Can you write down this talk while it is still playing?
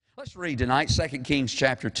Let's read tonight 2 Kings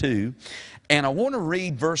chapter 2, and I want to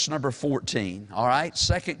read verse number 14, all right?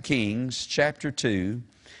 2 Kings chapter 2,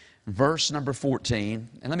 verse number 14.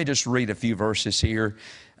 And let me just read a few verses here,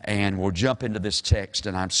 and we'll jump into this text,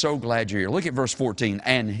 and I'm so glad you're here. Look at verse 14.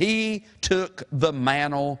 And he took the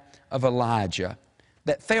mantle of Elijah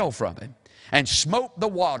that fell from him, and smote the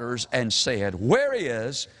waters, and said, Where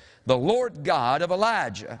is the Lord God of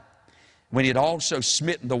Elijah? When he had also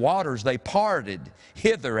smitten the waters, they parted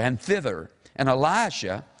hither and thither. And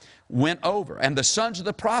Elisha went over. And the sons of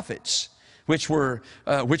the prophets, which were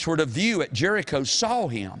to view at Jericho, saw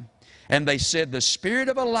him. And they said, The spirit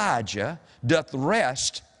of Elijah doth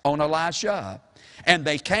rest on Elisha. And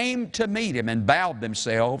they came to meet him, and bowed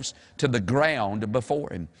themselves to the ground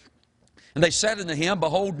before him. And they said unto him,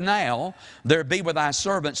 Behold, now there be with thy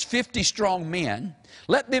servants 50 strong men.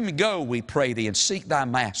 Let them go, we pray thee, and seek thy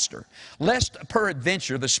master, lest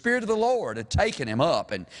peradventure the Spirit of the Lord had taken him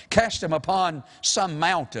up and cast him upon some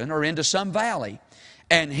mountain or into some valley.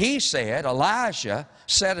 And he said, Elisha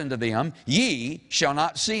said unto them, Ye shall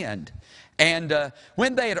not send. And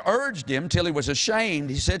when they had urged him till he was ashamed,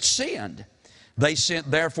 he said, Send. They sent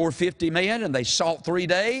therefore 50 men, and they sought 3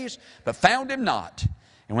 days, but found him not.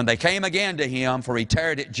 And when they came again to him, for he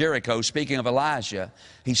tarried at Jericho, speaking of Elisha,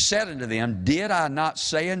 he said unto them, Did I not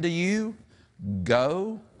say unto you,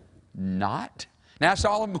 Go not? Now that's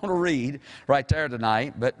all I'm going to read right there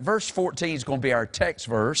tonight. But verse 14 is going to be our text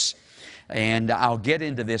verse. And I'll get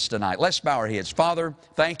into this tonight. Let's bow our heads. Father,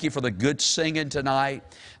 thank you for the good singing tonight.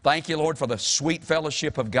 Thank you, Lord, for the sweet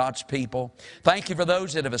fellowship of God's people. Thank you for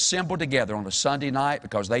those that have assembled together on a Sunday night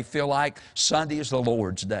because they feel like Sunday is the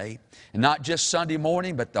Lord's day. And not just Sunday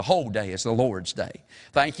morning, but the whole day is the Lord's day.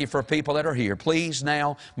 Thank you for people that are here. Please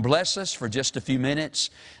now bless us for just a few minutes.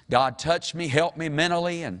 God, touch me, help me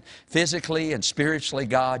mentally and physically and spiritually,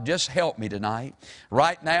 God. Just help me tonight.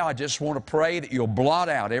 Right now, I just want to pray that you'll blot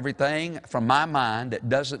out everything from my mind that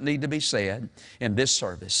doesn't need to be said in this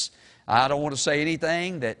service. I don't want to say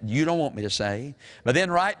anything that you don't want me to say. But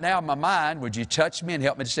then right now in my mind, would you touch me and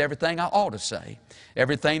help me to say everything I ought to say?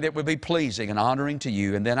 Everything that would be pleasing and honoring to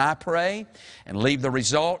you. And then I pray and leave the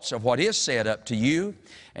results of what is said up to you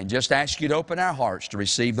and just ask you to open our hearts to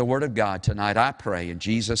receive the Word of God tonight. I pray in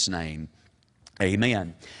Jesus' name.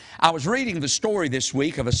 Amen. I was reading the story this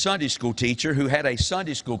week of a Sunday school teacher who had a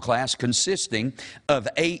Sunday school class consisting of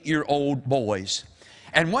 8-year-old boys.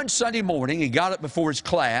 And one Sunday morning, he got up before his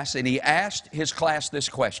class and he asked his class this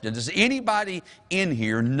question. Does anybody in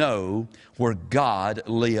here know where God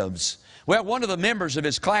lives? Well, one of the members of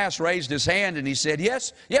his class raised his hand and he said,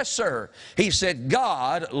 yes, sir. He said,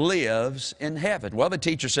 God lives in heaven. Well, the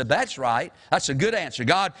teacher said, that's right. That's a good answer.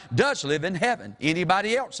 God does live in heaven.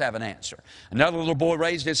 Anybody else have an answer? Another little boy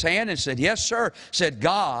raised his hand and said, yes, sir. Said,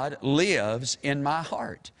 God lives in my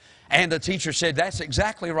heart. And the teacher said, that's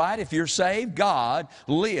exactly right. If you're saved, God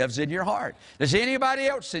lives in your heart. Does anybody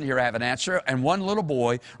else in here have an answer? And one little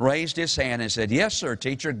boy raised his hand and said, yes, sir,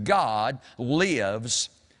 teacher, God lives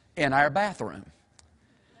in our bathroom.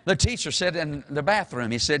 The teacher said, in the bathroom,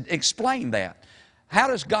 he said, explain that. How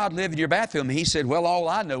does God live in your bathroom? He said, well, all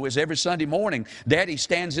I know is every Sunday morning, Daddy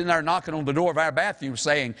stands in there knocking on the door of our bathroom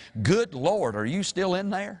saying, good Lord, are you still in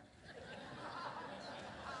there?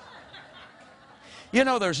 You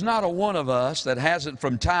know, there's not a one of us that hasn't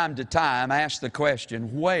from time to time asked the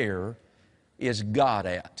question, where is God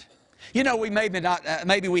at? You know,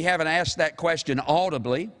 maybe we haven't asked that question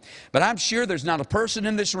audibly, but I'm sure there's not a person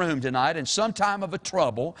in this room tonight in some time of a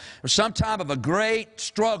trouble or some time of a great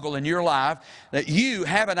struggle in your life that you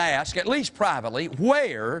haven't asked, at least privately,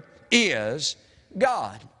 where is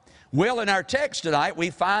God? Well, in our text tonight, we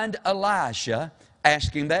find Elisha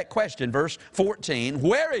asking that question. Verse 14,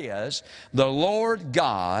 where is the Lord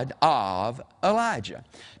God of Elijah?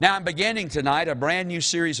 Now, I'm beginning tonight a brand new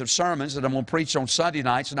series of sermons that I'm going to preach on Sunday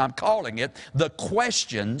nights, and I'm calling it The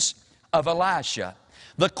Questions of Elisha.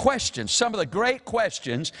 The questions, some of the great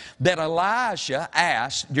questions that Elisha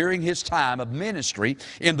asked during his time of ministry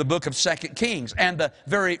in the book of 2 Kings. And the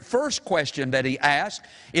very first question that he asked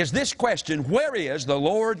is this question, where is the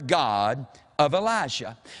Lord God of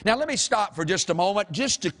Elisha? Now let me stop for just a moment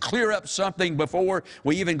just to clear up something before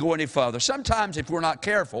we even go any further. Sometimes if we're not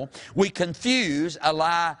careful, we confuse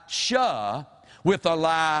Elisha with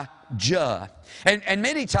Elijah. And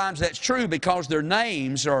many times that's true because their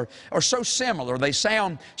names are so similar. They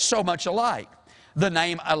sound so much alike. the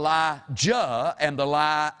name Elijah and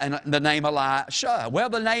the name Elisha? Well,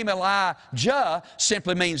 the name Elijah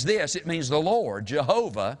simply means this. It means the Lord,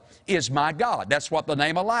 Jehovah, is my God. That's what the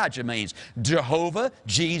name Elijah means. Jehovah,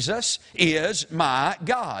 Jesus, is my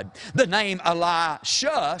God. The name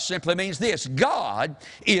Elisha simply means this. God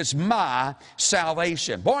is my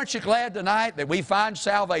salvation. Boy, aren't you glad tonight that we find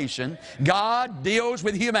salvation? God deals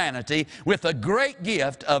with humanity with a great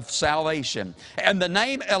gift of salvation. And the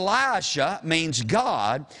name Elisha means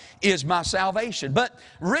God is my salvation. But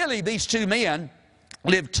really, these two men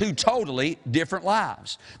lived two totally different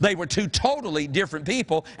lives. They were two totally different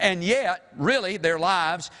people, and yet, really, their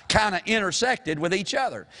lives kind of intersected with each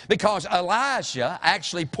other. Because Elisha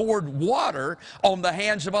actually poured water on the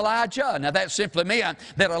hands of Elijah. Now, that simply meant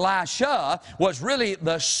that Elisha was really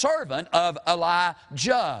the servant of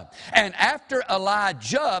Elijah. And after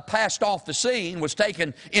Elijah passed off the scene, was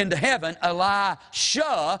taken into heaven,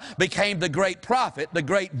 Elisha became the great prophet, the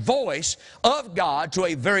great voice of God to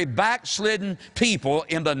a very backslidden people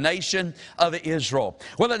in the nation of Israel.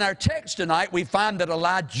 Well, in our text tonight, we find that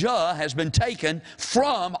Elijah has been taken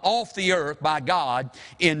from off the earth by God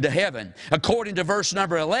into heaven. According to verse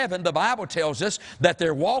number 11, the Bible tells us that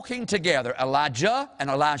they're walking together, Elijah and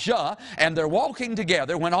Elisha, and they're walking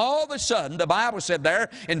together when all of a sudden, the Bible said there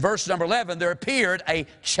in verse number 11, there appeared a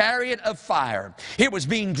chariot of fire. It was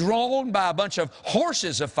being drawn by a bunch of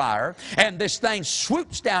horses of fire, and this thing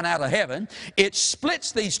swoops down out of heaven. It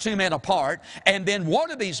splits these two men apart, and then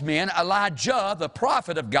one of these men, Elijah, the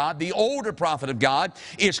prophet of God, the older prophet of God,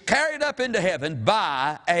 is carried up into heaven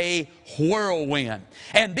by a whirlwind.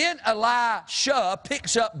 And then Elisha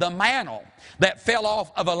picks up the mantle that fell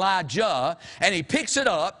off of Elijah, and he picks it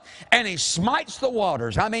up and he smites the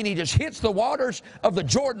waters. I mean, he just hits the waters of the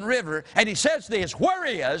Jordan River, and he says this, "Where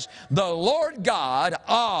is the Lord God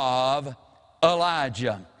of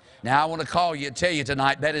Elijah?" Now, I want to tell you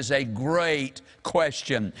tonight, that is a great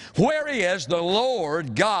question. Where is the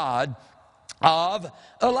Lord God of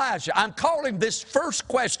Elijah? I'm calling this first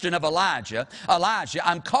question of Elijah,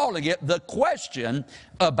 I'm calling it the question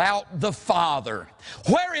about the Father.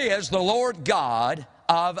 Where is the Lord God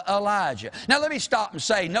of Elijah? Now, let me stop and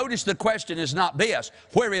say, notice the question is not this,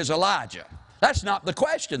 where is Elijah? That's not the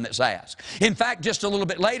question that's asked. In fact, just a little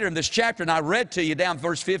bit later in this chapter, and I read to you down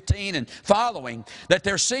verse 15 and following, that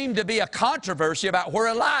there seemed to be a controversy about where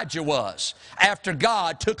Elijah was after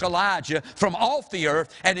God took Elijah from off the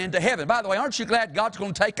earth and into heaven. By the way, aren't you glad God's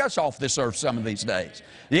going to take us off this earth some of these days?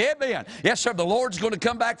 Yeah, amen. Yes, sir, the Lord's going to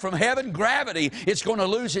come back from heaven. Gravity is going to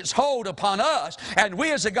lose its hold upon us, and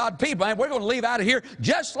we as a God people, man, we're going to leave out of here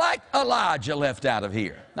just like Elijah left out of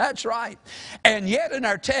here. That's right. And yet in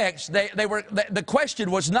our text, the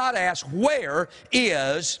question was not asked, where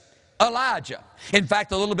is Elijah? In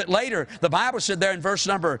fact, a little bit later, the Bible said there in verse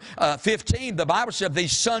number 15, the Bible said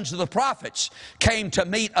these sons of the prophets came to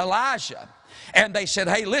meet Elijah. And they said,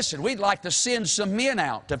 hey, listen, we'd like to send some men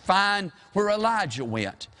out to find where Elijah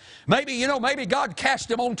went. Maybe God cast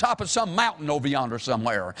him on top of some mountain over yonder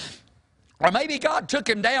somewhere. Or maybe God took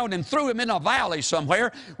him down and threw him in a valley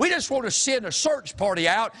somewhere. We just want to send a search party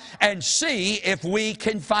out and see if we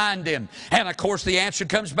can find him. And of course the answer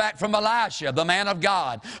comes back from Elisha, the man of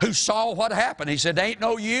God, who saw what happened. He said, there ain't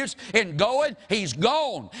no use in going. He's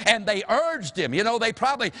gone. And they urged him. They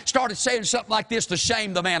probably started saying something like this to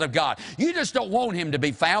shame the man of God. You just don't want him to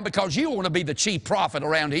be found because you want to be the chief prophet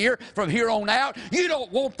around here from here on out. You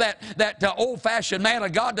don't want that old-fashioned man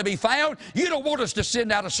of God to be found. You don't want us to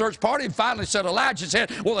send out a search party and find said Elijah said,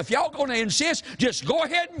 well, if y'all going to insist, just go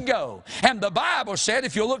ahead and go. And the Bible said,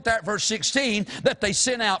 if you look at verse 16, that they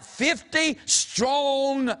sent out 50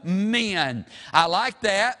 strong men. I like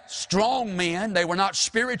that. Strong men. They were not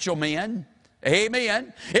spiritual men.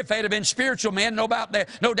 Amen. If they'd have been spiritual men, no doubt they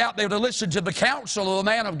would have listened to the counsel of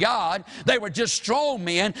the man of God. They were just strong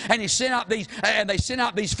men, and they sent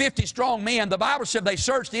out these 50 strong men. The Bible said they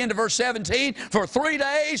searched, the end of verse 17, for 3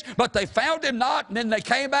 days, but they found him not. And then they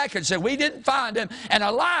came back and said, we didn't find him. And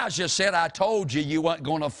Elijah said, I told you you weren't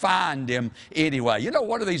going to find him anyway.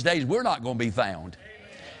 One of these days we're not going to be found.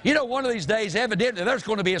 One of these days, evidently, there's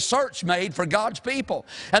going to be a search made for God's people.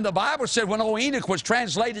 And the Bible said when old Enoch was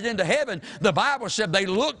translated into heaven, the Bible said they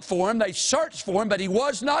looked for him, they searched for him, but he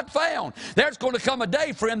was not found. There's going to come a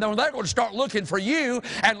day, friend, when they're going to start looking for you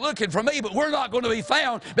and looking for me, but we're not going to be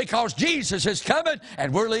found because Jesus is coming,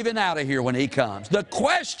 and we're leaving out of here when he comes. The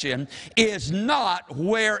question is not,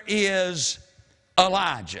 where is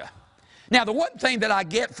Elijah? Now, the one thing that I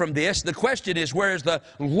get from this, the question is, where is the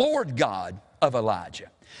Lord God of Elijah?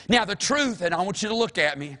 Now, the truth, and I want you to look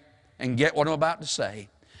at me and get what I'm about to say.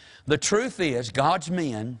 The truth is, God's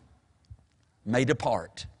men may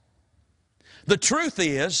depart. The truth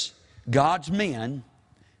is, God's men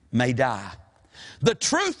may die. The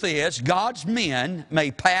truth is, God's men may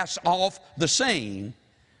pass off the scene,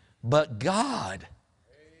 but God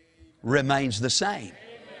remains the same.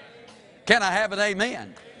 Can I have an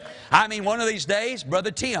amen? I mean, one of these days,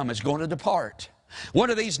 Brother Tim is going to depart. One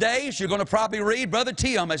of these days, you're going to probably read, Brother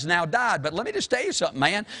Tim has now died. But let me just tell you something,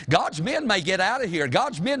 man. God's men may get out of here.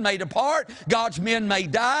 God's men may depart. God's men may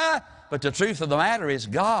die. But the truth of the matter is,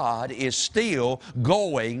 God is still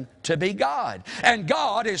going to be God. And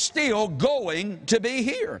God is still going to be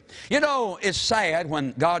here. You know, it's sad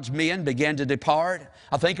when God's men begin to depart.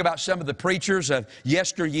 I think about some of the preachers of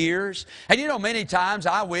yesteryears. And you know, many times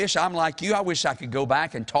I wish, I'm like you, I wish I could go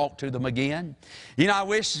back and talk to them again. You know, I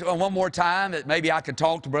wish one more time that maybe I could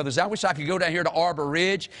talk to brothers. I wish I could go down here to Arbor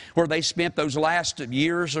Ridge where they spent those last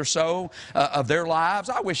years or so of their lives.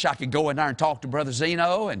 I wish I could go in there and talk to Brother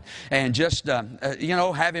Zeno and just, you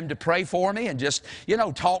know, have him to pray for me and just, you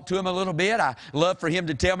know, talk to him a little bit. I love for him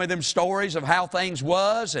to tell me them stories of how things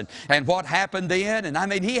was and what happened then. And I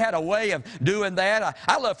mean, he had a way of doing that.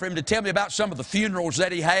 I love for him to tell me about some of the funerals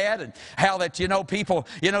that he had and how that, you know, people,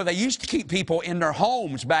 you know, they used to keep people in their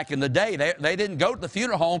homes back in the day. They didn't go to the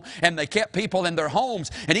funeral home, and they kept people in their homes.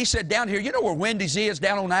 And he said down here, you know where Wendy's is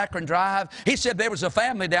down on Akron Drive? He said there was a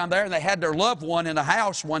family down there, and they had their loved one in the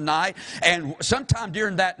house one night. And sometime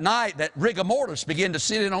during that night, that rigor mortis began to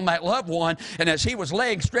sit in on that loved one. And as he was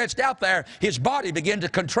laying stretched out there, his body began to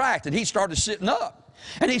contract, and he started sitting up.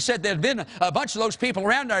 And he said there'd been a bunch of those people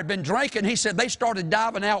around there had been drinking. He said they started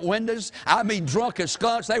diving out windows. I mean, drunk as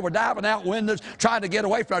skunks. They were diving out windows trying to get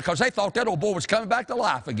away from it because they thought that old boy was coming back to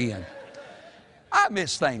life again. I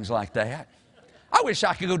miss things like that. I wish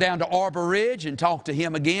I could go down to Arbor Ridge and talk to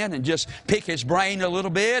him again and just pick his brain a little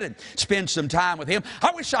bit and spend some time with him.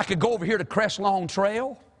 I wish I could go over here to Crest Lawn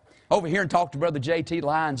Trail, over here and talk to Brother J.T.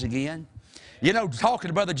 Lyons again. You know, talking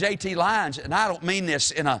to Brother J.T. Lyons, and I don't mean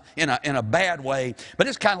this in a bad way, but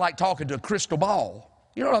it's kind of like talking to a crystal ball.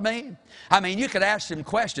 You know what I mean? I mean, you could ask him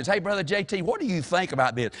questions. Hey, Brother J.T., what do you think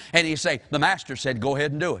about this? And he'd say, the Master said, go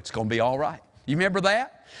ahead and do it. It's going to be all right. You remember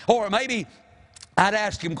that? Or maybe I'd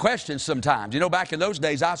ask him questions sometimes. You know, back in those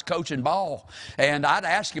days, I was coaching ball, and I'd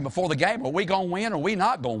ask him before the game, are we going to win or are we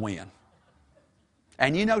not going to win?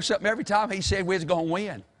 And you know something? Every time he said we was going to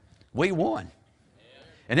win, we won.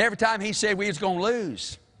 And every time he said we was going to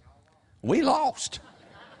lose, we lost.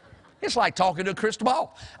 It's like talking to a crystal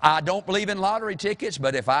ball. I don't believe in lottery tickets,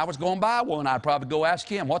 but if I was going to buy one, I'd probably go ask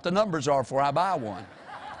him what the numbers are before I buy one.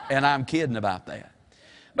 And I'm kidding about that.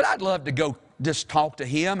 But I'd love to go just talk to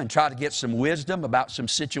him and try to get some wisdom about some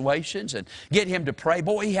situations and get him to pray.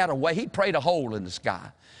 Boy, he had a way. He prayed a hole in the sky.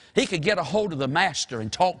 He could get a hold of the Master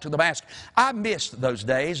and talk to the Master. I missed those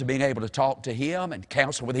days of being able to talk to him and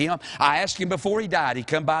counsel with him. I asked him before he died. He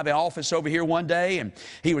come by the office over here one day, and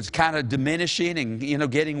he was kind of diminishing and, you know,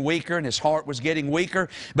 getting weaker, and his heart was getting weaker.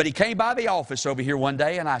 But he came by the office over here one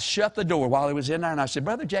day, and I shut the door while he was in there, and I said,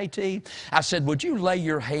 Brother J.T., I said, would you lay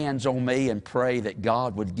your hands on me and pray that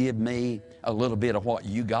God would give me a little bit of what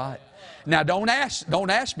you got? Now, don't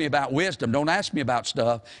ask me about wisdom. Don't ask me about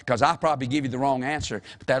stuff, because I'll probably give you the wrong answer.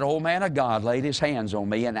 But that old man of God laid his hands on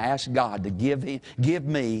me and asked God to give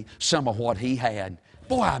me some of what he had.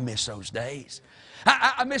 Boy, I miss those days.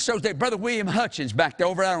 I miss those days. Brother William Hutchins back there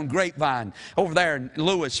over there on Grapevine, over there in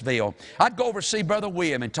Louisville. I'd go over to see Brother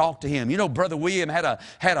William and talk to him. You know, Brother William had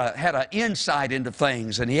a insight into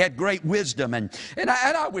things, and he had great wisdom. And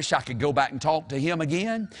I wish I could go back and talk to him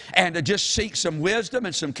again and to just seek some wisdom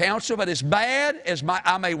and some counsel. But as bad as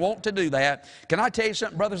I may want to do that, can I tell you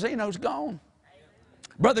something? Brother Zeno's gone.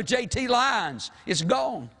 Brother J.T. Lyons is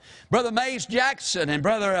gone. Brother Mays Jackson and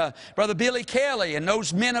Brother Billy Kelly and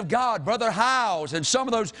those men of God, Brother Howes and some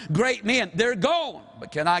of those great men, they're gone.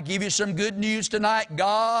 But can I give you some good news tonight?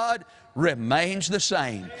 God remains the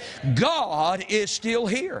same. God is still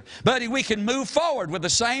here. But we can move forward with the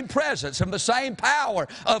same presence and the same power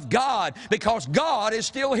of God because God is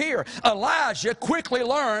still here. Elijah quickly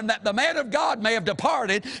learned that the man of God may have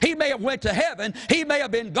departed. He may have went to heaven. He may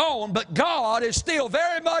have been gone. But God is still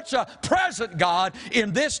very much a present God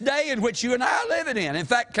in this day in which you and I are living in. In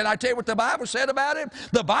fact, can I tell you what the Bible said about him?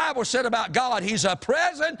 The Bible said about God, He's a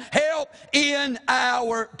present help in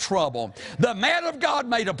our trouble. The man of God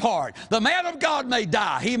may depart. The man of God may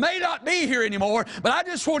die. He may not be here anymore, but I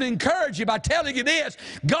just want to encourage you by telling you this.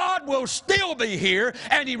 God will still be here,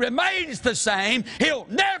 and He remains the same. He'll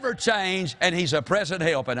never change, and He's a present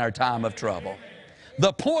help in our time of trouble.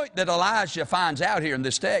 The point that Elisha finds out here in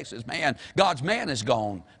this text is, man, God's man is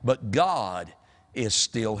gone, but God is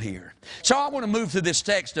still here. So I want to move through this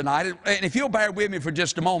text tonight, and if you'll bear with me for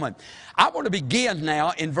just a moment, I want to begin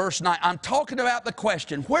now in verse 9. I'm talking about the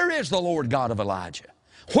question, where is the Lord God of Elijah?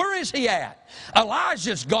 Where is he at?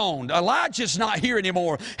 Elijah's gone. Elijah's not here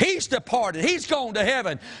anymore. He's departed. He's gone to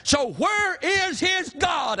heaven. So where is his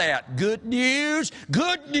God at? Good news,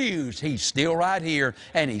 good news. He's still right here,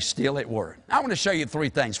 and he's still at work. I want to show you three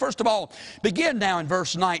things. First of all, begin now in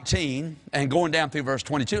verse 19 and going down through verse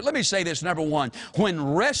 22. Let me say this, number one.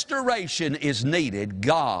 When restoration is needed,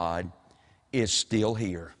 God is still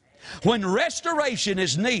here. When restoration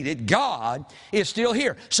is needed, God is still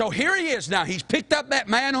here. So here he is now. He's picked up that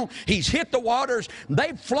mantle. He's hit the waters.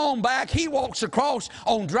 They've flown back. He walks across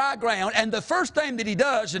on dry ground. And the first thing that he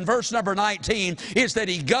does in verse number 19 is that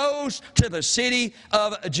he goes to the city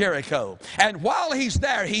of Jericho. And while he's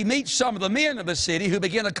there, he meets some of the men of the city who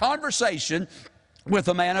begin a conversation with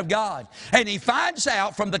the man of God. And he finds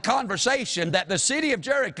out from the conversation that the city of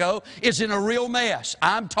Jericho is in a real mess.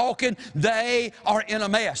 I'm talking, they are in a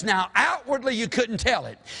mess. Now, outwardly, you couldn't tell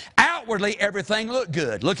it. Outwardly, everything looked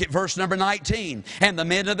good. Look at verse number 19. And the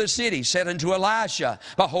men of the city said unto Elisha,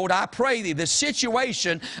 Behold, I pray thee, the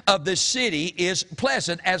situation of the city is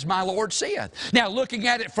pleasant, as my Lord saith. Now, looking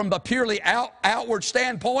at it from the purely outward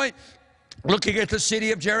standpoint, looking at the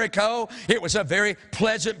city of Jericho, it was a very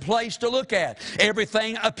pleasant place to look at.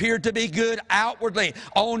 Everything appeared to be good outwardly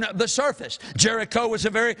on the surface. Jericho was a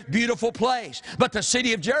very beautiful place. But the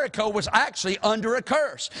city of Jericho was actually under a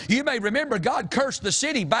curse. You may remember God cursed the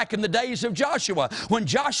city back in the days of Joshua. When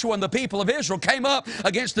Joshua and the people of Israel came up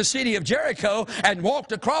against the city of Jericho and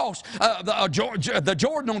walked across the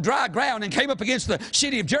Jordan on dry ground and came up against the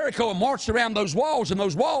city of Jericho and marched around those walls, and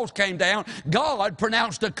those walls came down, God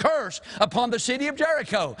pronounced a curse upon the city of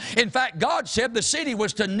Jericho. In fact, God said the city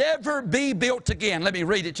was to never be built again. Let me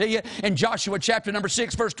read it to you in Joshua chapter number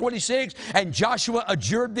 6, verse 26. And Joshua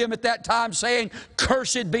adjured them at that time, saying,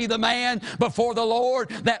 Cursed be the man before the Lord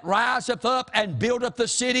that riseth up and buildeth the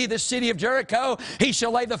city of Jericho. He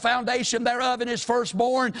shall lay the foundation thereof, and his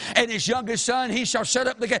firstborn and his youngest son he shall set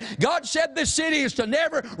up the gate. God said this city is to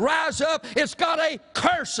never rise up. It's got a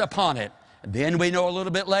curse upon it. Then we know a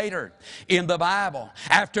little bit later in the Bible,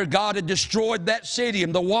 after God had destroyed that city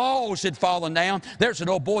and the walls had fallen down, there's an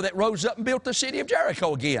old boy that rose up and built the city of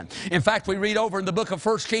Jericho again. In fact, we read over in the book of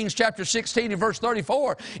 1 Kings chapter 16 and verse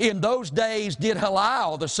 34, in those days did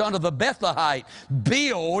Hillel, the son of the Bethlehemite,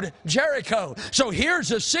 build Jericho. So here's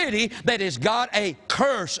a city that has got a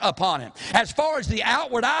curse upon it. As far as the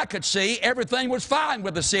outward eye could see, everything was fine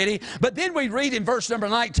with the city. But then we read in verse number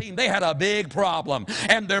 19, they had a big problem.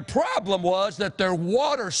 And their problem was that their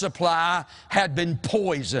water supply had been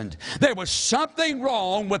poisoned. There was something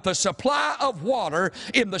wrong with the supply of water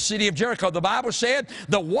in the city of Jericho. The Bible said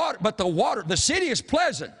the city is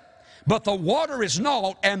pleasant, but the water is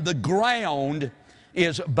naught, and the ground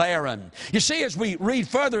is barren. You see, as we read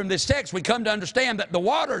further in this text, we come to understand that the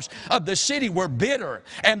waters of the city were bitter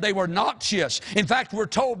and they were noxious. In fact, we're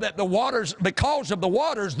told that the waters, because of the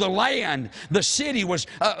waters, the land, the city was,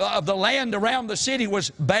 of the land around the city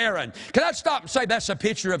was barren. Can I stop and say that's a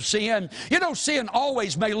picture of sin? You know, sin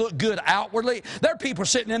always may look good outwardly. There are people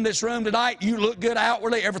sitting in this room tonight, you look good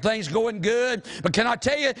outwardly, everything's going good. But can I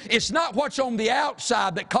tell you, it's not what's on the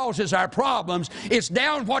outside that causes our problems. It's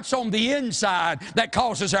down what's on the inside that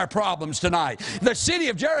causes our problems tonight. The city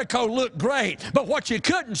of Jericho looked great, but what you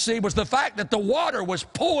couldn't see was the fact that the water was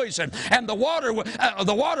poison and the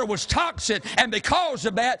water was toxic, and because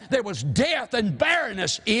of that, there was death and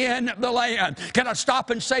barrenness in the land. Can I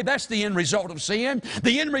stop and say that's the end result of sin?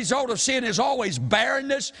 The end result of sin is always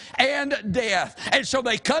barrenness and death. And so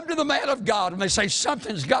they come to the man of God and they say,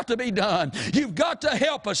 something's got to be done. You've got to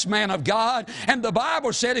help us, man of God. And the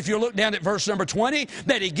Bible said, if you look down at verse number 20,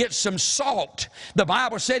 that he gets some salt. The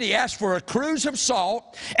Bible said he asked for a cruse of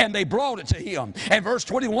salt, and they brought it to him. And verse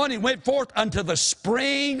 21, he went forth unto the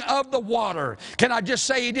spring of the water. Can I just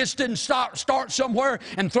say he just didn't start somewhere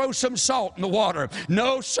and throw some salt in the water?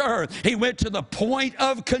 No, sir. He went to the point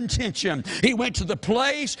of contention. He went to the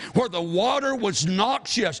place where the water was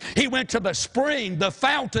noxious. He went to the spring, the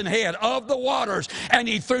fountainhead of the waters, and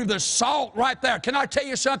he threw the salt right there. Can I tell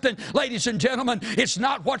you something, ladies and gentlemen? It's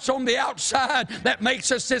not what's on the outside that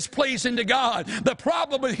makes us displeasing to God. The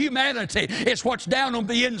problem with humanity is what's down on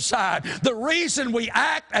the inside. The reason we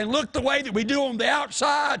act and look the way that we do on the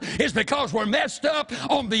outside is because we're messed up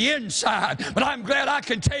on the inside. But I'm glad I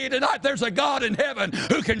can tell you tonight there's a God in heaven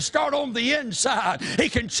who can start on the inside. He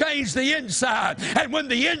can change the inside. And when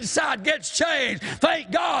the inside gets changed, thank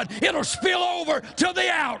God, it'll spill over to the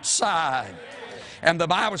outside. And the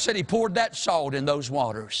Bible said he poured that salt in those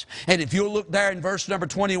waters. And if you'll look there in verse number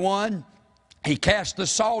 21, He cast the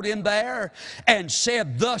salt in there and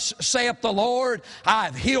said, Thus saith the Lord, I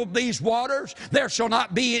have healed these waters. There shall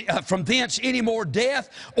not be from thence any more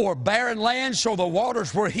death or barren land. So the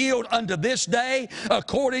waters were healed unto this day,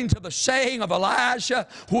 according to the saying of Elisha,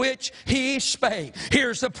 which he spake.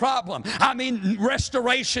 Here's the problem. I mean,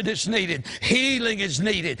 restoration is needed. Healing is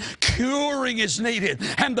needed. Curing is needed.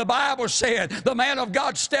 And the Bible said, the man of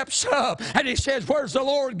God steps up and he says, Where's the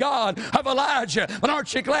Lord God of Elijah? But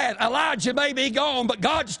aren't you glad? Elijah may be gone, but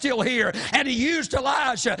God's still here. And he used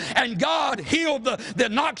Elisha, and God healed the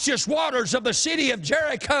noxious waters of the city of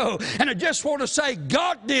Jericho. And I just want to say,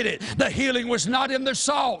 God did it. The healing was not in the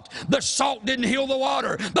salt. The salt didn't heal the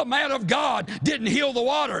water. The man of God didn't heal the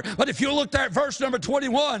water. But if you look there at verse number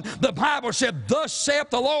 21, the Bible said, Thus saith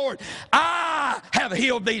the Lord, I have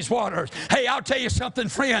healed these waters. Hey, I'll tell you something,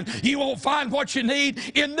 friend. You won't find what you need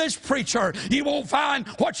in this preacher. You won't find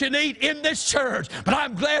what you need in this church. But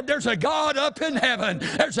I'm glad there's a God up in heaven.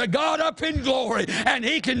 There's a God up in glory, and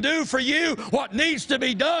He can do for you what needs to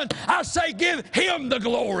be done. I say give Him the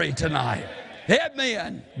glory tonight.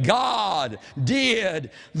 Amen. God did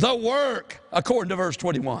the work, according to verse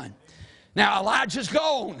 21. Now Elijah's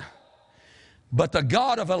gone, but the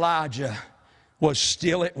God of Elijah was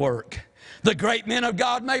still at work. The great men of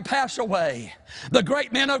God may pass away. The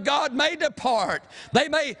great men of God may depart. They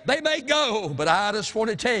may go, but I just want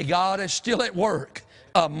to tell you, God is still at work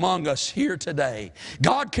among us here today.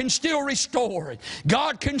 God can still restore.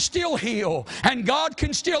 God can still heal. And God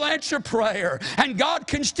can still answer prayer. And God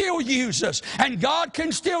can still use us. And God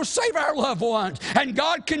can still save our loved ones. And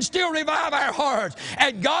God can still revive our hearts.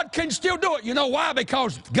 And God can still do it. You know why?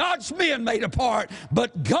 Because God's men may depart,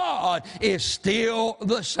 but God is still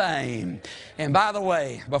the same. And by the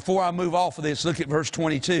way, before I move off of this, look at verse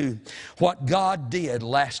 22. What God did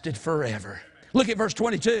lasted forever. Look at verse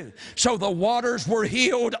 22. So the waters were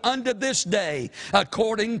healed unto this day,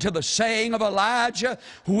 according to the saying of Elijah,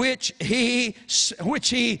 which he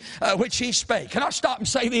spake. Can I stop and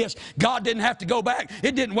say this? God didn't have to go back.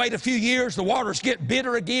 It didn't wait a few years. The waters get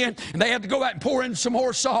bitter again, and they had to go back and pour in some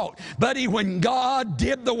more salt. Buddy, when God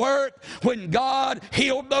did the work, when God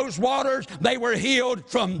healed those waters, they were healed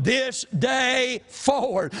from this day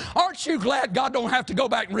forward. Aren't you glad God don't have to go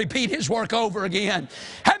back and repeat His work over again?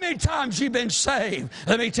 How many times you've been saved?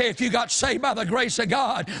 Let me tell you, if you got saved by the grace of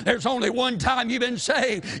God, there's only one time you've been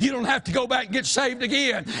saved. You don't have to go back and get saved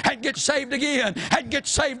again, and get saved again, and get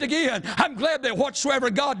saved again. I'm glad that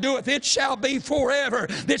whatsoever God doeth, it shall be forever.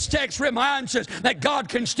 This text reminds us that God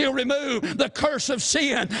can still remove the curse of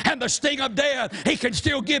sin and the sting of death. He can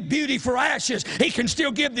still give beauty for ashes. He can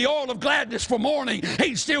still give the oil of gladness for mourning. He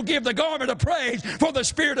can still give the garment of praise for the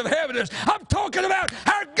spirit of heaviness. I'm talking about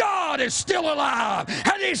our God is still alive,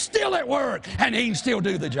 and He's still at work, and He can still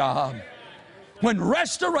do the job. When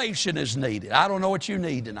restoration is needed, I don't know what you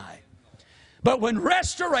need tonight, but when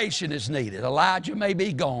restoration is needed, Elijah may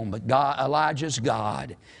be gone, but Elijah's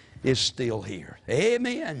God is still here.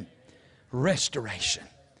 Amen. Restoration.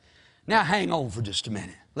 Now hang on for just a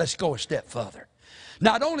minute. Let's go a step further.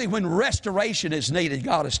 Not only when restoration is needed,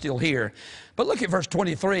 God is still here, but look at verse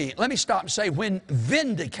 23. Let me stop and say, when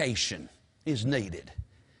vindication is needed,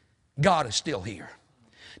 God is still here.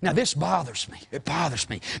 Now this bothers me. It bothers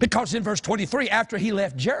me. Because in verse 23, after he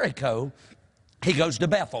left Jericho, he goes to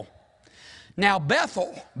Bethel. Now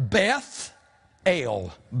Bethel.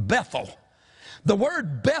 The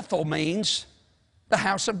word Bethel means the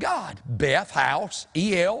house of God. Beth, house,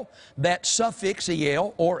 El, that suffix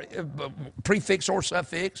El, or prefix or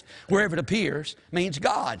suffix, wherever it appears, means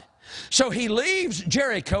God. So he leaves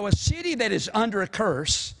Jericho, a city that is under a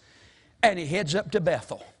curse, and he heads up to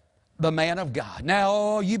Bethel. The man of God.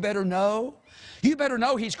 Now, you better know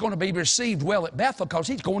he's going to be received well at Bethel, because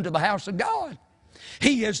he's going to the house of God.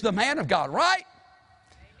 He is the man of God, right?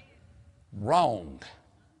 Amen. Wrong.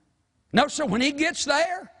 No, so when he gets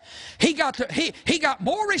there, he got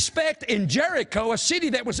more respect in Jericho, a city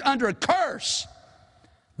that was under a curse,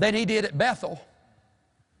 than he did at Bethel,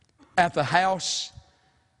 at the house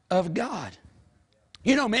of God.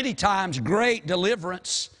 You know, many times great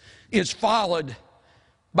deliverance is followed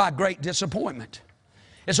by great disappointment.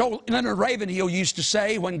 As old Leonard Ravenhill used to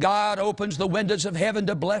say, when God opens the windows of heaven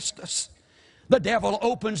to bless us, the devil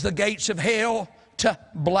opens the gates of hell to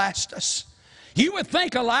blast us. You would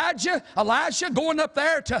think Elisha going up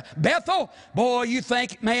there to Bethel, boy, you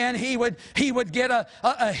think, man, he would get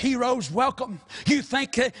a hero's welcome. You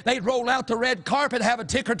think they'd roll out the red carpet, have a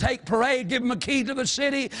ticker-tape parade, give him a key to the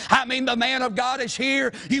city. I mean, the man of God is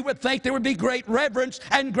here. You would think there would be great reverence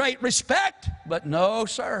and great respect. But no,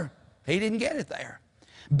 sir, he didn't get it there.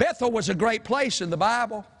 Bethel was a great place in the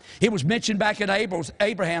Bible. It was mentioned back in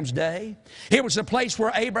Abraham's day. It was the place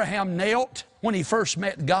where Abraham knelt when he first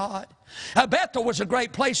met God. Bethel was a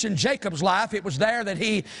great place in Jacob's life. It was there that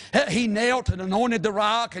he knelt and anointed the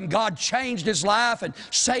rock, and God changed his life and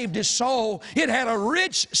saved his soul. It had a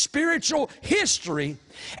rich spiritual history.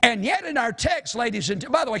 And yet in our text, ladies and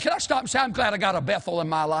gentlemen, by the way, can I stop and say I'm glad I got a Bethel in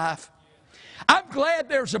my life? I'm glad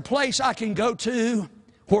there's a place I can go to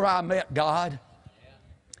where I met God.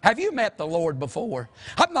 Have you met the Lord before?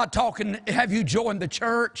 I'm not talking, have you joined the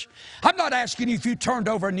church? I'm not asking you if you turned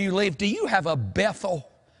over a new leaf. Do you have a Bethel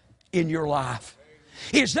in your life?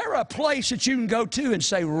 Is there a place that you can go to and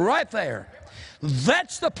say, right there,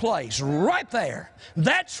 that's the place, right there.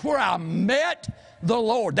 That's where I met the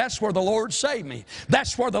Lord. That's where the Lord saved me.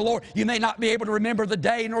 That's where the Lord, you may not be able to remember the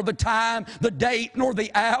day nor the time, the date nor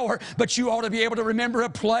the hour, but you ought to be able to remember a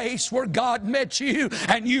place where God met you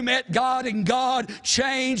and you met God and God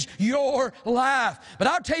changed your life. But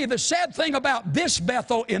I'll tell you the sad thing about this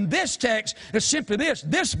Bethel in this text is simply this.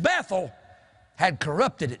 This Bethel had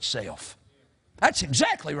corrupted itself. That's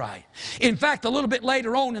exactly right. In fact, a little bit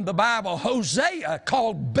later on in the Bible, Hosea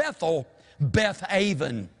called Bethel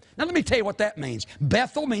Beth-Haven. Now let me tell you what that means.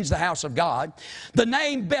 Bethel means the house of God. The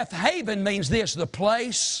name Beth-Haven means this, the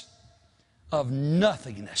place of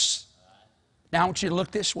nothingness. Now I want you to look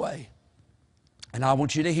this way, and I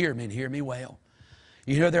want you to hear me and hear me well.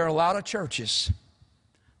 You know, there are a lot of churches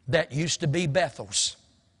that used to be Bethels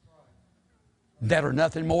that are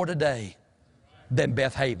nothing more today than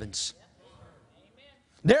Beth-Havens.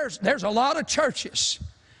 There's a lot of churches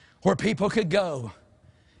where people could go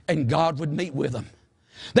and God would meet with them.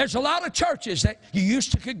 There's a lot of churches that you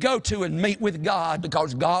used to could go to and meet with God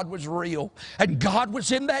because God was real and God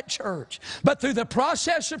was in that church. But through the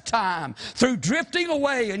process of time, through drifting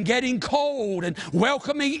away and getting cold and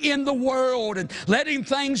welcoming in the world and letting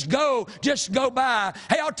things go, just go by.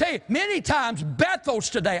 Hey, I'll tell you, many times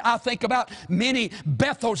Bethels today, I think about many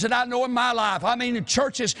Bethels that I know in my life. I mean, in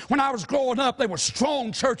churches, when I was growing up, they were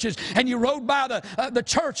strong churches, and you rode by the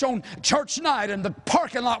church on church night and the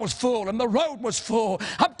parking lot was full and the road was full.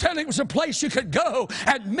 I'm telling you, it was a place you could go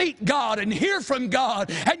and meet God and hear from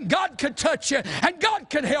God, and God could touch you and God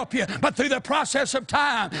could help you. But through the process of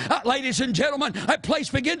time, ladies and gentlemen, that place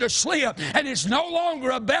began to slip, and it's no longer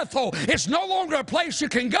a Bethel. It's no longer a place you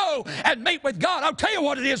can go and meet with God. I'll tell you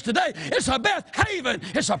what it is today. It's a Beth-Haven.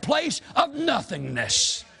 It's a place of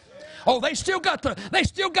nothingness. Oh, they still got the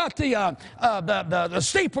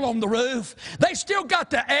steeple on the roof. They still got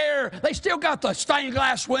the air. They still got the stained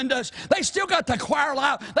glass windows. They still got the choir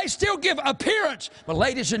loud. They still give appearance. But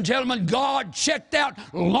ladies and gentlemen, God checked out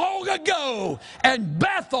long ago, and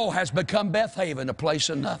Bethel has become Beth-Haven, a place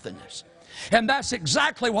of nothingness. And that's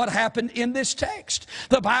exactly what happened in this text.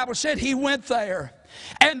 The Bible said he went there.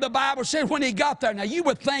 And the Bible said when he got there, now you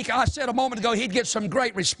would think, I said a moment ago, he'd get some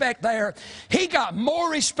great respect there. He got more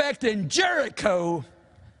respect in Jericho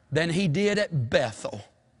than he did at Bethel.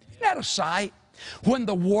 Isn't that a sight? When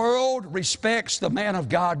the world respects the man of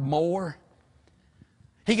God more,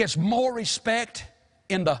 he gets more respect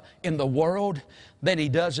in the world than he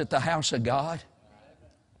does at the house of God.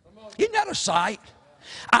 Isn't that a sight?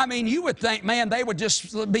 I mean, you would think, man, they would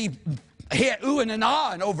just be oohing and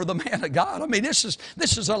ahhing over the man of God. I mean, this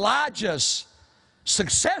is Elijah's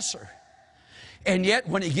successor. And yet,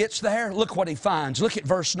 when he gets there, look what he finds. Look at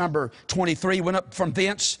verse number 23. Went up from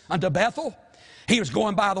thence unto Bethel. He was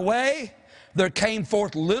going by the way. There came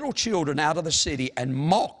forth little children out of the city and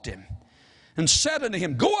mocked him and said unto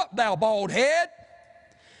him, Go up, thou bald head.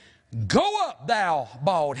 Go up, thou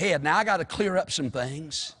bald head. Now, I got to clear up some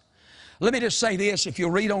things. Let me just say this. If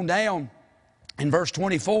you'll read on down in verse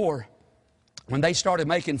 24, when they started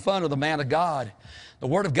making fun of the man of God, the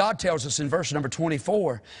Word of God tells us in verse number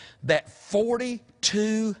 24 that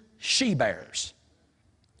 42 she-bears,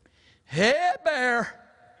 head bear,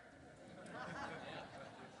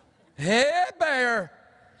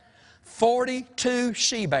 42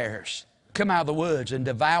 she-bears come out of the woods and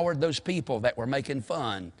devoured those people that were making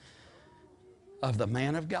fun of the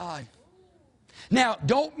man of God. Now,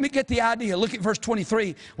 don't get the idea. Look at verse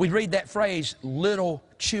 23. We read that phrase, little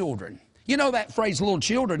children. You know that phrase, little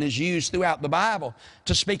children, is used throughout the Bible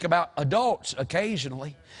to speak about adults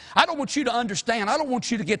occasionally. I don't want you to understand. I don't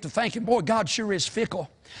want you to get to thinking, boy, God sure is fickle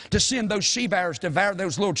to send those she-bears to devour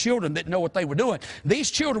those little children that didn't know what they were doing. These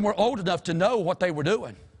children were old enough to know what they were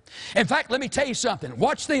doing. In fact, let me tell you something.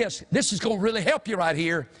 Watch this. This is going to really help you right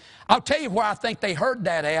here. I'll tell you where I think they heard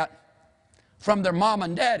that at, from their mom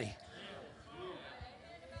and daddy.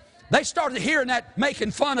 They started hearing that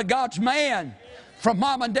making fun of God's man from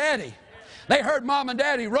mom and daddy. They heard Mom and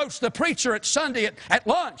Daddy roast the preacher at Sunday at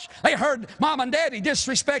lunch. They heard Mom and Daddy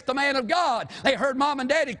disrespect the man of God. They heard Mom and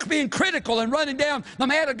Daddy being critical and running down the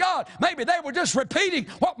man of God. Maybe they were just repeating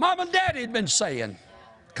what Mom and Daddy had been saying.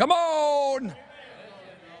 Come on.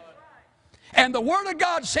 And the Word of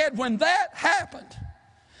God said when that happened,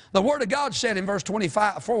 the Word of God said in verse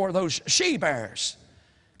 25, those she-bears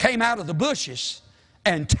came out of the bushes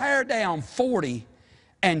and tear down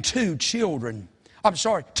 42 children. I'm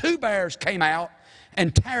sorry, 2 bears came out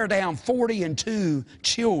and tear down 42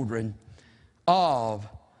 children of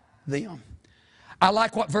them. I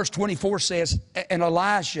like what verse 24 says, and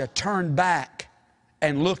Elisha turned back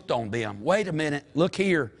and looked on them. Wait a minute, look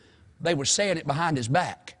here. They were saying it behind his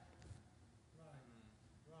back.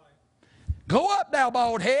 Go up, thou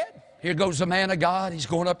bald head. Here goes the man of God. He's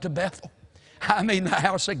going up to Bethel. I mean, the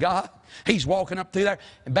house of God. He's walking up through there,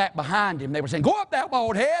 and back behind him, they were saying, go up, thou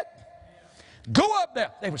bald head. Go up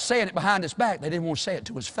there. They were saying it behind his back. They didn't want to say it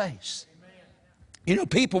to his face. You know,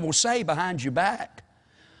 people will say behind your back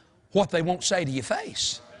what they won't say to your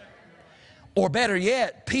face. Or better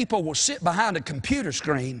yet, people will sit behind a computer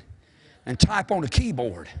screen and type on a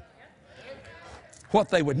keyboard what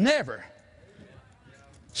they would never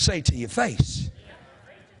say to your face.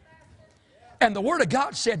 And the Word of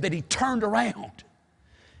God said that he turned around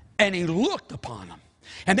and he looked upon them.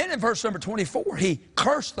 And then in verse number 24, he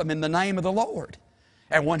cursed them in the name of the Lord.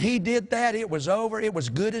 And when he did that, it was over. It was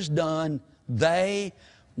good as done. They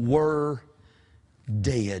were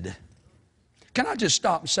dead. Can I just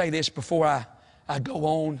stop and say this before I go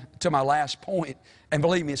on to my last point? And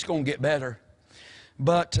believe me, it's going to get better.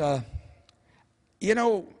 But, you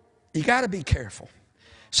know, you got to be careful.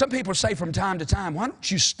 Some people say from time to time, why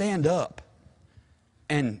don't you stand up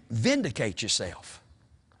and vindicate yourself?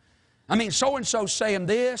 I mean, so-and-so's saying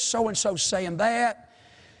this, so-and-so's saying that,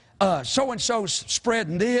 so-and-so's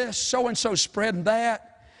spreading this, so-and-so's spreading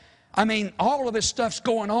that. I mean, all of this stuff's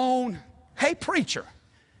going on. Hey, preacher,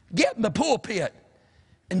 get in the pulpit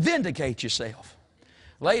and vindicate yourself.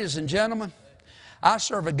 Ladies and gentlemen, I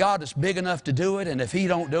serve a God that's big enough to do it, and if he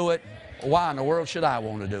don't do it, why in the world should I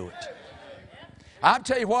want to do it? I'll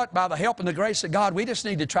tell you what, by the help and the grace of God, we just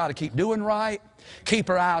need to try to keep doing right,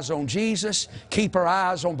 keep our eyes on Jesus, keep our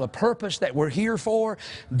eyes on the purpose that we're here for.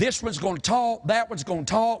 This one's going to talk, that one's going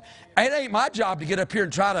to talk. It ain't my job to get up here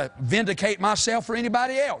and try to vindicate myself or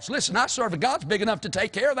anybody else. Listen, I serve a God that's big enough to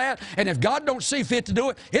take care of that, and if God don't see fit to do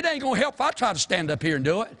it, it ain't going to help if I try to stand up here and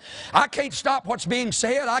do it. I can't stop what's being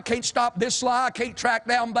said. I can't stop this lie. I can't track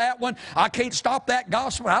down that one. I can't stop that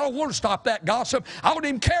gossip. I don't want to stop that gossip. I don't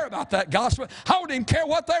even care about that gossip. I don't even care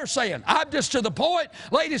what they're saying. I'm just to the point,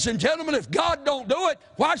 ladies and gentlemen, if God don't do it,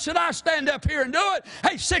 why should I stand up here and do it?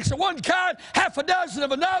 Hey, 6 of one kind, half a dozen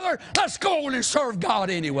of another. Let's go on and serve God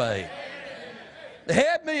anyway.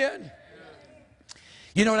 Amen.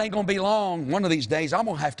 You know, it ain't going to be long. One of these days, I'm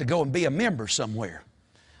going to have to go and be a member somewhere.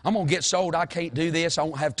 I'm going to get so old I can't do this. I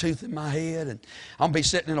won't have tooth in my head. And I'm going to be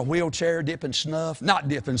sitting in a wheelchair dipping snuff. Not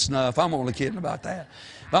dipping snuff. I'm only kidding about that.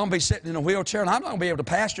 But I'm going to be sitting in a wheelchair, and I'm not going to be able to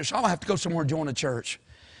pastor, so I'm going to have to go somewhere and join a church.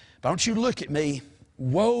 But don't you look at me.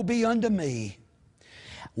 Woe be unto me.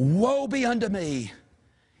 Woe be unto me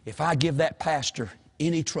if I give that pastor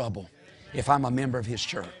any trouble if I'm a member of his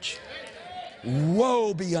church.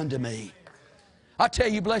 Woe be unto me. I tell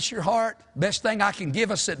you, bless your heart, best thing I can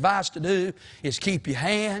give us advice to do is keep your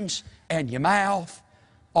hands and your mouth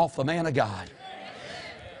off the man of God.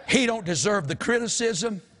 He don't deserve the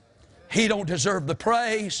criticism. He don't deserve the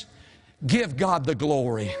praise. Give God the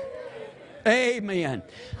glory. Amen.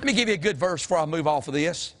 Let me give you a good verse before I move off of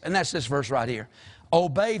this, and that's this verse right here.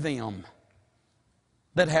 Obey them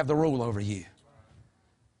that have the rule over you,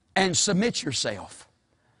 and submit yourself,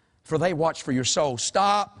 for they watch for your soul.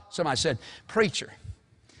 Stop. Somebody said, preacher,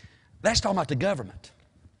 that's talking about the government.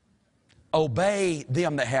 Obey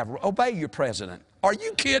them that have, obey your president. Are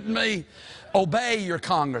you kidding me? Obey your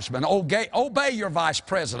congressman. Obey your vice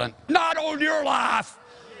president. Not on your life.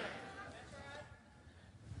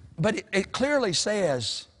 But it clearly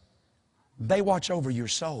says they watch over your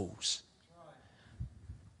souls.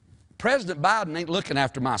 President Biden ain't looking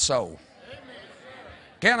after my soul.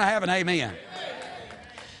 Can I have an amen?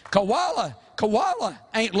 Koala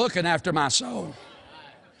ain't looking after my soul.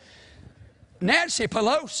 Nancy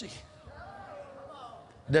Pelosi,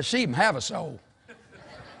 does she even have a soul?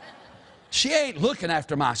 She ain't looking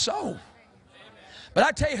after my soul. But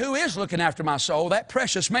I tell you who is looking after my soul, that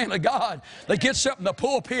precious man of God that gets up in the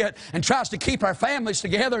pulpit and tries to keep our families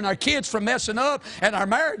together and our kids from messing up and our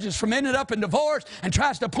marriages from ending up in divorce, and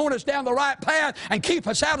tries to point us down the right path and keep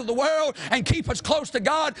us out of the world and keep us close to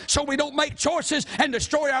God so we don't make choices and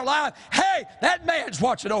destroy our life. Hey, that man's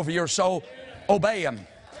watching over your soul. Obey him.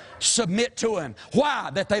 Submit to him.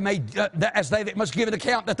 Why? That they may, as they must give an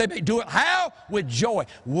account, that they may do it. How? With joy.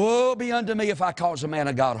 Woe be unto me if I cause a man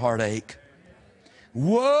of God heartache.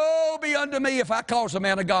 Woe be unto me if I cause a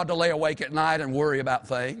man of God to lay awake at night and worry about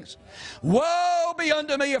things. Woe be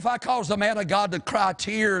unto me if I cause the man of God to cry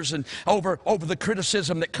tears and over the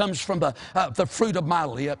criticism that comes from the fruit of my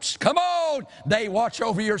lips. Come on! They watch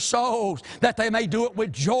over your souls, that they may do it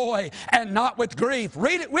with joy and not with grief.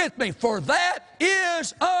 Read it with me. For that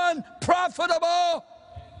is unprofitable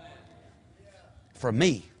for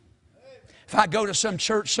me. If I go to some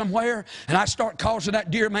church somewhere and I start causing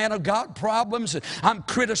that dear man of God problems, and I'm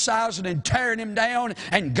criticizing and tearing him down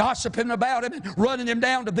and gossiping about him and running him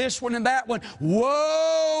down to this one and that one,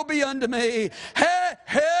 woe be unto me. Hey,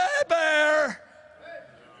 hey, bear.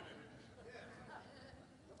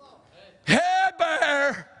 Hey,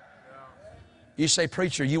 bear. You say,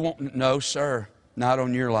 preacher, you won't? No, sir, not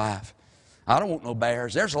on your life. I don't want no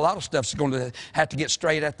bears. There's a lot of stuff that's going to have to get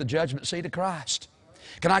straight at the judgment seat of Christ.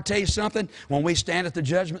 Can I tell you something? When we stand at the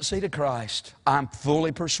judgment seat of Christ, I'm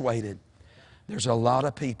fully persuaded there's a lot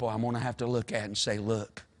of people I'm going to have to look at and say,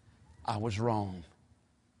 look, I was wrong.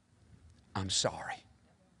 I'm sorry.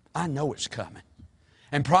 I know it's coming.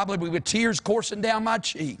 And probably with tears coursing down my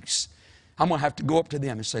cheeks, I'm going to have to go up to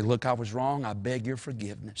them and say, look, I was wrong. I beg your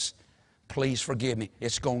forgiveness. Please forgive me.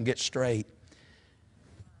 It's going to get straight.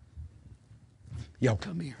 Y'all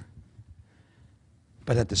come here.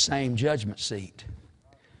 But at the same judgment seat,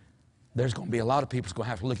 there's going to be a lot of people who's going to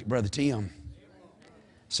have to look at Brother Tim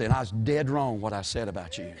saying, I was dead wrong what I said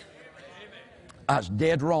about you. I was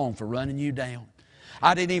dead wrong for running you down.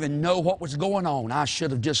 I didn't even know what was going on. I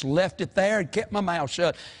should have just left it there and kept my mouth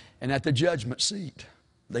shut. And at the judgment seat,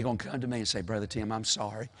 they're going to come to me and say, Brother Tim, I'm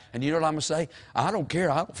sorry. And you know what I'm going to say? I don't care.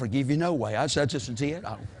 I don't forgive you no way. I said, just it.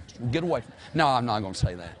 Get away from me. No, I'm not going to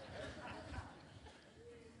say that.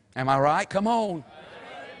 Am I right? Come on.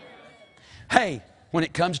 Hey, when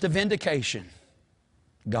it comes to vindication,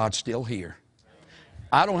 God's still here.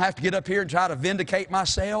 I don't have to get up here and try to vindicate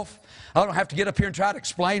myself. I don't have to get up here and try to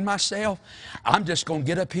explain myself. I'm just going to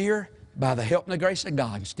get up here by the help and the grace of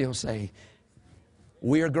God and still say,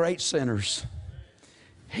 we are great sinners.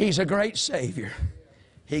 He's a great Savior.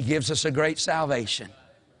 He gives us a great salvation.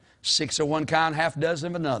 6 of one kind, half dozen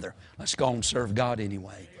of another. Let's go and serve God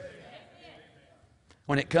anyway.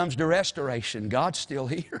 When it comes to restoration, God's still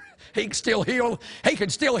here. He can still heal. He can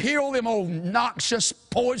still heal them old noxious,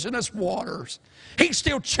 poisonous waters. He can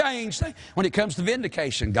still change things. When it comes to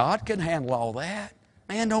vindication, God can handle all that.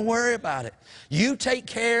 Man, don't worry about it. You take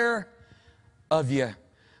care of your,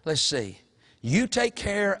 let's see, you take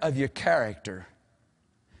care of your character.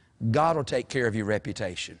 God will take care of your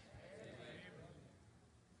reputation.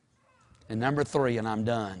 And number 3, and I'm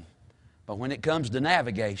done. But when it comes to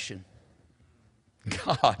navigation,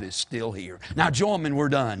 God is still here. Now join me and we're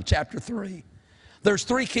done. Chapter 3. There's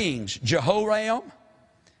 3 kings. Jehoram,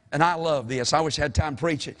 and I love this. I wish I had time to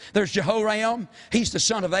preach it. There's Jehoram. He's the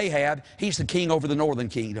son of Ahab. He's the king over the northern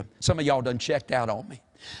kingdom. Some of y'all done checked out on me.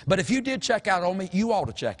 But if you did check out on me, you ought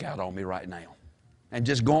to check out on me right now. And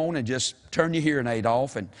just go on and just turn your hearing aid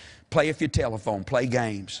off and play with your telephone, play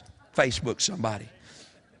games, Facebook somebody.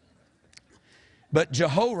 But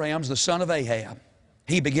Jehoram's the son of Ahab.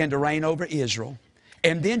 He began to reign over Israel.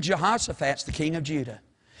 And then Jehoshaphat's the king of Judah.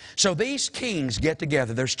 So these kings get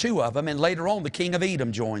together. There's 2 of them, and later on the king of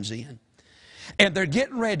Edom joins in. And they're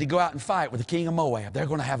getting ready to go out and fight with the king of Moab. They're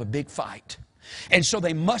going to have a big fight. And so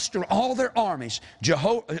they muster all their armies.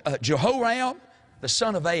 Jehoram, the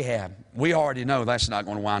son of Ahab, we already know that's not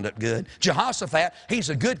going to wind up good. Jehoshaphat, he's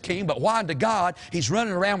a good king, but why to God, he's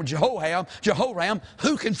running around with Jehoram.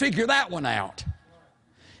 Who can figure that one out?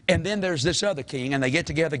 And then there's this other king, and they get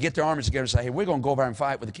together, get their armies together and say, hey, we're going to go over and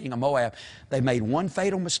fight with the king of Moab. They made one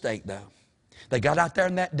fatal mistake, though. They got out there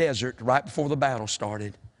in that desert right before the battle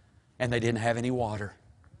started, and they didn't have any water.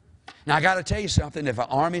 Now, I got to tell you something. If an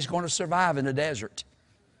army's going to survive in the desert,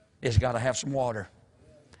 it's got to have some water.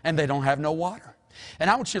 And they don't have no water. And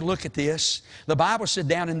I want you to look at this. The Bible said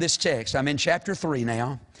down in this text, I'm in chapter 3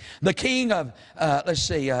 now. The king of, look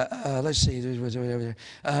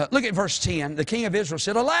at verse 10. The king of Israel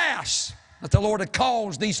said, alas, that the Lord had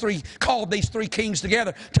called these three kings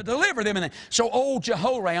together to deliver them. And so old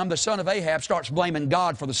Jehoram, the son of Ahab, starts blaming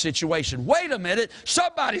God for the situation. Wait a minute,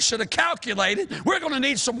 somebody should have calculated we're going to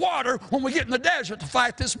need some water when we get in the desert to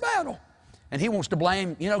fight this battle. And he wants to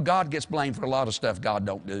blame. You know, God gets blamed for a lot of stuff God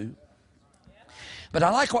don't do. But I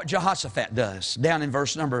like what Jehoshaphat does down in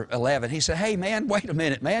verse number 11. He said, hey man, wait a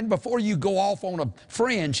minute, man, before you go off on a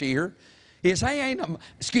fringe here,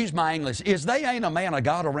 excuse my English, they ain't a man of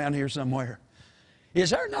God around here somewhere?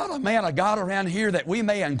 Is there not a man of God around here that we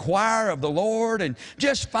may inquire of the Lord and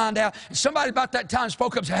just find out? Somebody about that time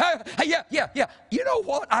spoke up and said, hey, yeah. You know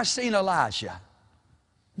what? I seen Elisha,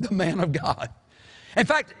 the man of God. In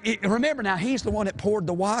fact, remember now, he's the one that poured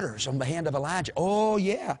the waters on the hand of Elijah. Oh,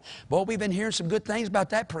 yeah. Boy, we've been hearing some good things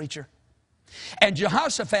about that preacher. And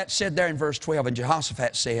Jehoshaphat said there in verse 12, and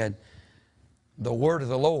Jehoshaphat said, the word of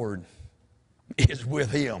the Lord is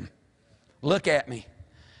with him. Look at me.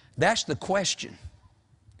 That's the question.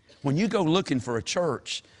 When you go looking for a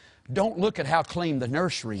church, don't look at how clean the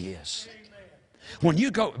nursery is. When you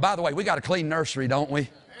go, by the way, we got a clean nursery, don't we?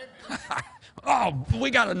 Oh,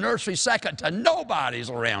 we got a nursery second to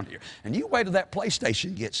nobody's around here. And you wait till that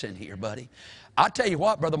PlayStation gets in here, buddy. I tell you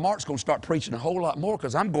what, Brother Mark's going to start preaching a whole lot more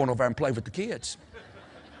because I'm going over there and play with the kids.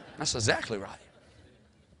 That's exactly right.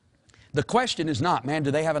 The question is not, man,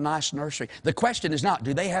 do they have a nice nursery? The question is not,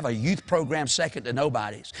 do they have a youth program second to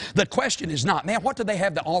nobody's? The question is not, man, what do they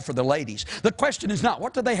have to offer the ladies? The question is not,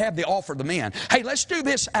 what do they have to offer the men? Hey, let's do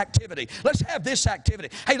this activity. Let's have this activity.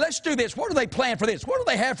 Hey, let's do this. What do they plan for this? What do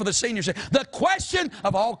they have for the seniors? The question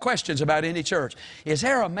of all questions about any church, is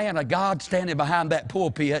there a man of God standing behind that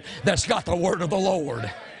pulpit that's got the word of the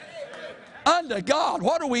Lord? Unto God,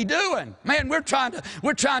 what are we doing? Man, we're trying to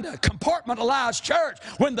compartmentalize church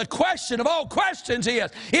when the question of all questions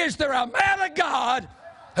is there a man of God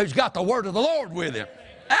who's got the word of the Lord with him?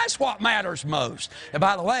 That's what matters most. And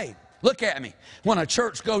by the way, look at me. When a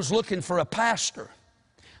church goes looking for a pastor,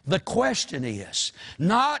 the question is,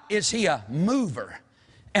 not is he a mover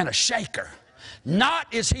and a shaker,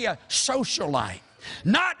 not is he a socialite,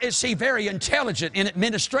 not is he very intelligent in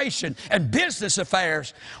administration and business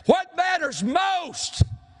affairs. What matters most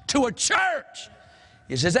to a church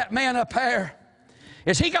is that man up there,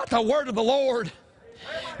 has he got the word of the Lord?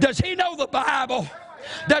 Does he know the Bible?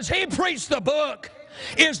 Does he preach the book?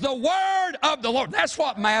 Is the word of the Lord? That's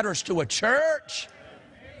what matters to a church.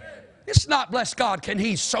 It's not, bless God, can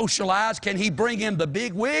he socialize? Can he bring in the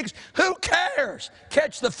big wigs? Who cares?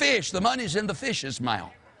 Catch the fish. The money's in the fish's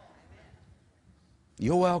mouth.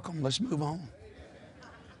 You're welcome. Let's move on.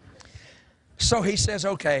 So he says,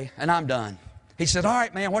 okay, and I'm done. He said, all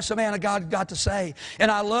right, man, what's the man of God got to say? And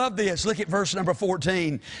I love this. Look at verse number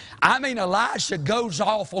 14. I mean, Elisha goes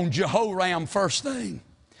off on Jehoram first thing.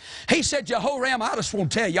 He said, Jehoram, I just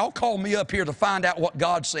want to tell you, y'all called me up here to find out what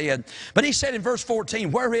God said. But he said in verse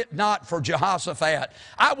 14, were it not for Jehoshaphat,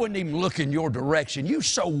 I wouldn't even look in your direction. You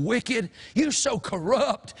so wicked, you so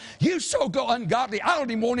corrupt, you so ungodly, I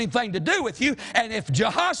don't even want anything to do with you. And if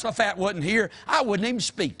Jehoshaphat wasn't here, I wouldn't even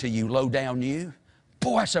speak to you, low down you.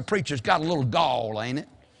 Boy, that's a preacher's got a little gall, ain't it?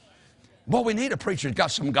 Boy, we need a preacher that's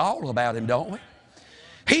got some gall about him, don't we?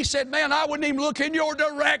 He said, man, I wouldn't even look in your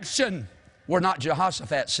direction. We're not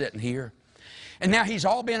Jehoshaphat sitting here. And now he's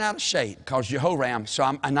all been out of shape because Jehoram,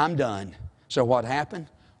 I'm done. So what happened?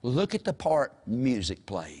 Look at the part music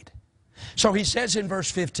played. So he says in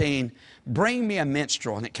verse 15, bring me a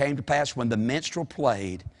minstrel. And it came to pass when the minstrel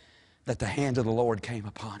played that the hand of the Lord came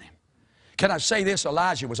upon him. Can I say this?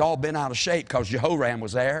 Elijah was all bent out of shape because Jehoram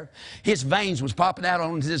was there. His veins was popping out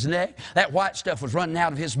on his neck. That white stuff was running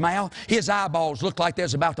out of his mouth. His eyeballs looked like they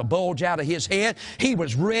was about to bulge out of his head. He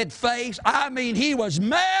was red-faced. I mean, he was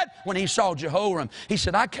mad when he saw Jehoram. He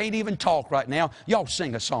said, I can't even talk right now. Y'all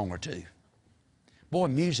sing a song or two. Boy,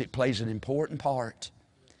 music plays an important part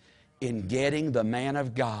in getting the man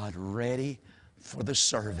of God ready for the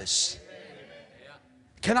service.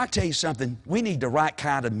 Can I tell you something? We need the right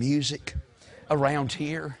kind of music around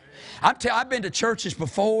here. I've been to churches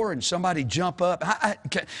before and somebody jump up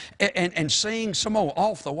and sing some old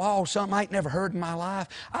off the wall, something I ain't never heard in my life.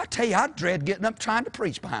 I tell you, I dread getting up trying to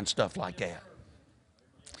preach behind stuff like that.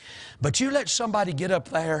 But you let somebody get up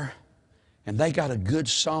there and they got a good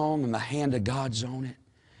song and the hand of God's on it.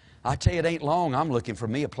 I tell you, it ain't long, I'm looking for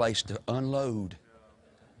me a place to unload.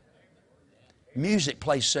 Music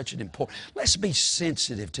plays such an important... Let's be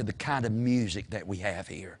sensitive to the kind of music that we have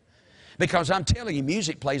here. Because I'm telling you,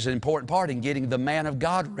 music plays an important part in getting the man of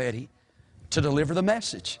God ready to deliver the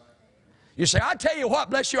message. You say, I tell you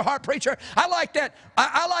what, bless your heart, preacher, I like that,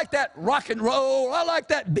 I like that rock and roll, I like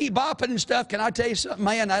that bebopping and stuff. Can I tell you something,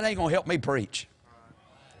 man, that ain't going to help me preach.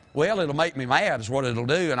 Well, it'll make me mad is what it'll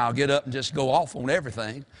do, and I'll get up and just go off on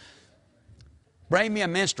everything. Bring me a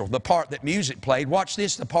minstrel, the part that music played. Watch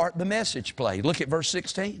this, the part the message played. Look at verse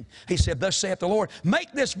 16. He said, thus saith the Lord,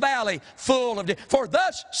 make this valley full of... For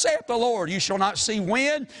thus saith the Lord, you shall not see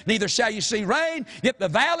wind, neither shall you see rain, yet the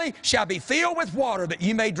valley shall be filled with water, that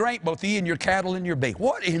you may drink, both ye and your cattle and your beef.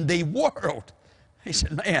 What in the world? He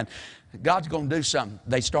said, man, God's going to do something.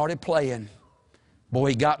 They started playing. Boy,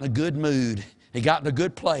 he got in a good mood. He got in a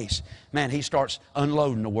good place. Man, he starts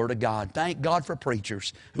unloading the Word of God. Thank God for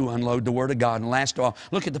preachers who unload the Word of God. And last of all,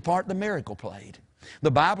 look at the part the miracle played.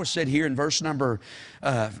 The Bible said here in verse 20,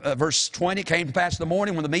 it came to pass in the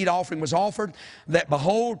morning when the meat offering was offered, that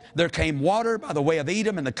behold, there came water by the way of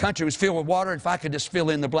Edom, and the country was filled with water. If I could just fill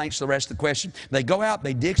in the blanks the rest of the question. They go out,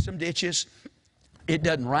 they dig some ditches. It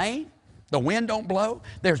doesn't rain. The wind don't blow.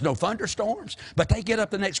 There's no thunderstorms. But they get up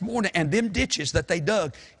the next morning and them ditches that they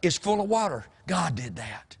dug is full of water. God did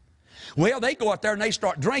that. Well, they go out there and they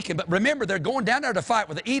start drinking. But remember, they're going down there to fight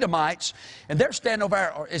with the Edomites. And they're standing over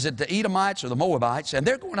there, or is it the Edomites or the Moabites? And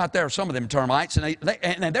they're going out there, some of them termites. And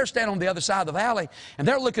they're standing on the other side of the valley. And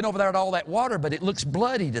they're looking over there at all that water, but it looks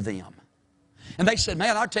bloody to them. And they said,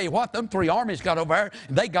 man, I'll tell you what, them three armies got over there,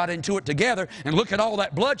 and they got into it together, and look at all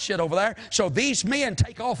that bloodshed over there. So these men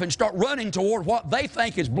take off and start running toward what they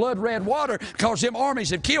think is blood-red water, because them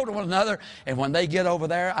armies have killed one another. And when they get over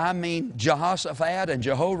there, I mean, Jehoshaphat and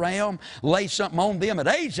Jehoram lay something on them, and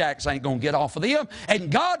Ajax ain't going to get off of them. And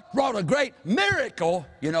God wrought a great miracle.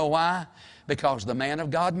 You know why? Because the man of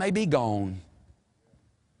God may be gone,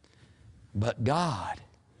 but God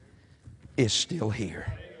is still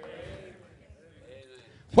here.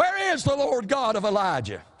 Where is the Lord God of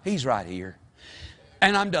Elijah? He's right here.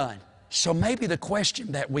 And I'm done. So maybe the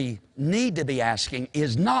question that we need to be asking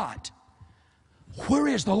is not, where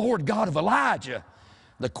is the Lord God of Elijah?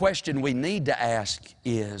 The question we need to ask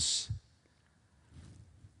is,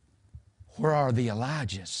 where are the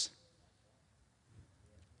Elijahs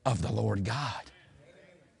of the Lord God?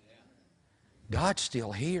 God's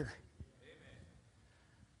still here.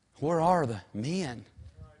 Where are the men?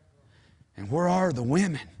 And where are the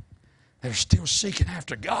women that are still seeking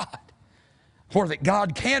after God? Where that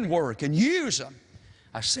God can work and use them.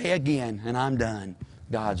 I say again, and I'm done.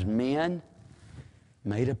 God's men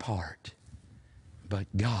made apart, but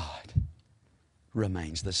God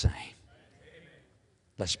remains the same.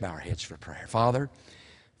 Let's bow our heads for prayer. Father,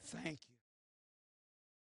 thank you.